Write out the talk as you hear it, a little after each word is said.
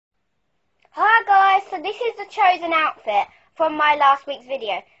so this is the chosen outfit from my last week's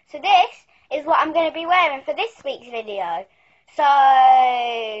video. So this is what I'm going to be wearing for this week's video.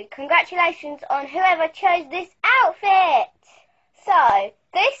 So, congratulations on whoever chose this outfit. So,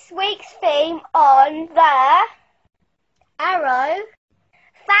 this week's theme on the Arrow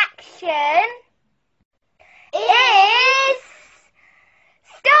faction is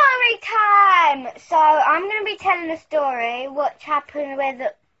story time. So, I'm going to be telling a story which happened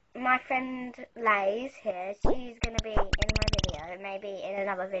with my friend Lays here. She's going to be in my video, maybe in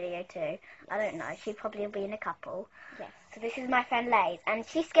another video too. Yes. I don't know, she probably will be in a couple. Yes. So this is my friend Lays, and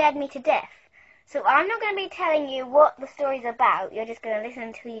she scared me to death. So I'm not going to be telling you what the story's about, you're just going to listen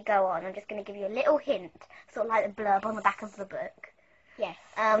until you go on. I'm just going to give you a little hint, sort of like the blurb on the back of the book. Yes.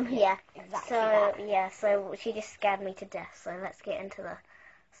 Yeah. Exactly so, that. Yeah, so she just scared me to death, so let's get into the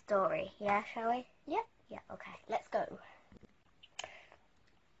story. Yeah, shall we? Yep. Yeah, okay, let's go.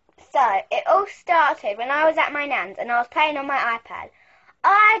 So, it all started when I was at my nan's and I was playing on my iPad.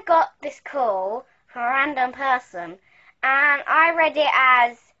 I got this call from a random person and I read it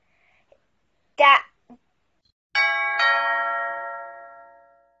as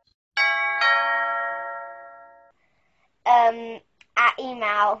at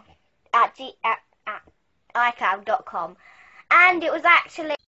email at iCloud.com, and it was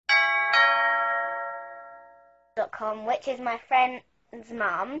actually .com, which is my friend's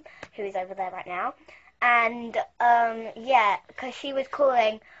mum, who is over there right now, and yeah, because she was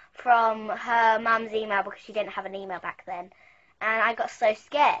calling from her mum's email because she didn't have an email back then, and I got so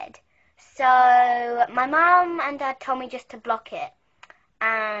scared. So my mum and dad told me just to block it,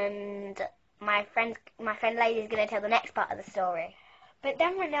 and my friend Lady is going to tell the next part of the story. But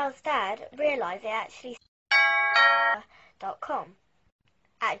then Rennelle's dad realised it actually .com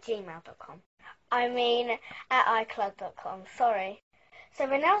at gmail.com. I mean at iCloud.com, sorry. So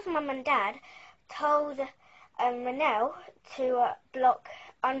Rennelle's mum and dad told Rennelle to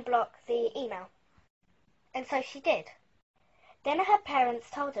unblock the email, and so she did. Then her parents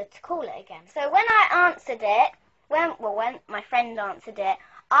told her to call it again. So when I answered it, when my friend answered it,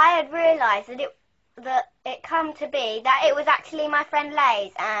 I had realised that it come to be that it was actually my friend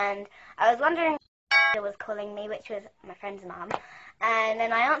Lays, and I was wondering who was calling me, which was my friend's mum. And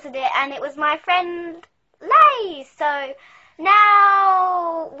then I answered it, and it was my friend Lays. So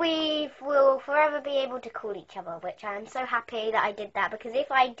now we will forever be able to call each other, which I'm so happy that I did that, because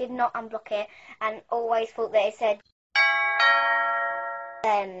if I did not unblock it and always thought that it said,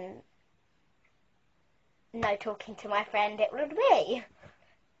 then no talking to my friend it would be.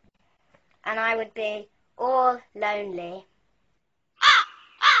 And I would be all lonely.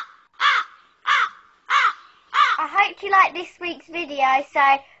 I hope you like this week's video, so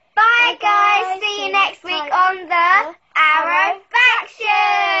bye guys, see you next week on the Arrow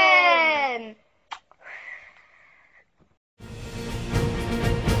Faction!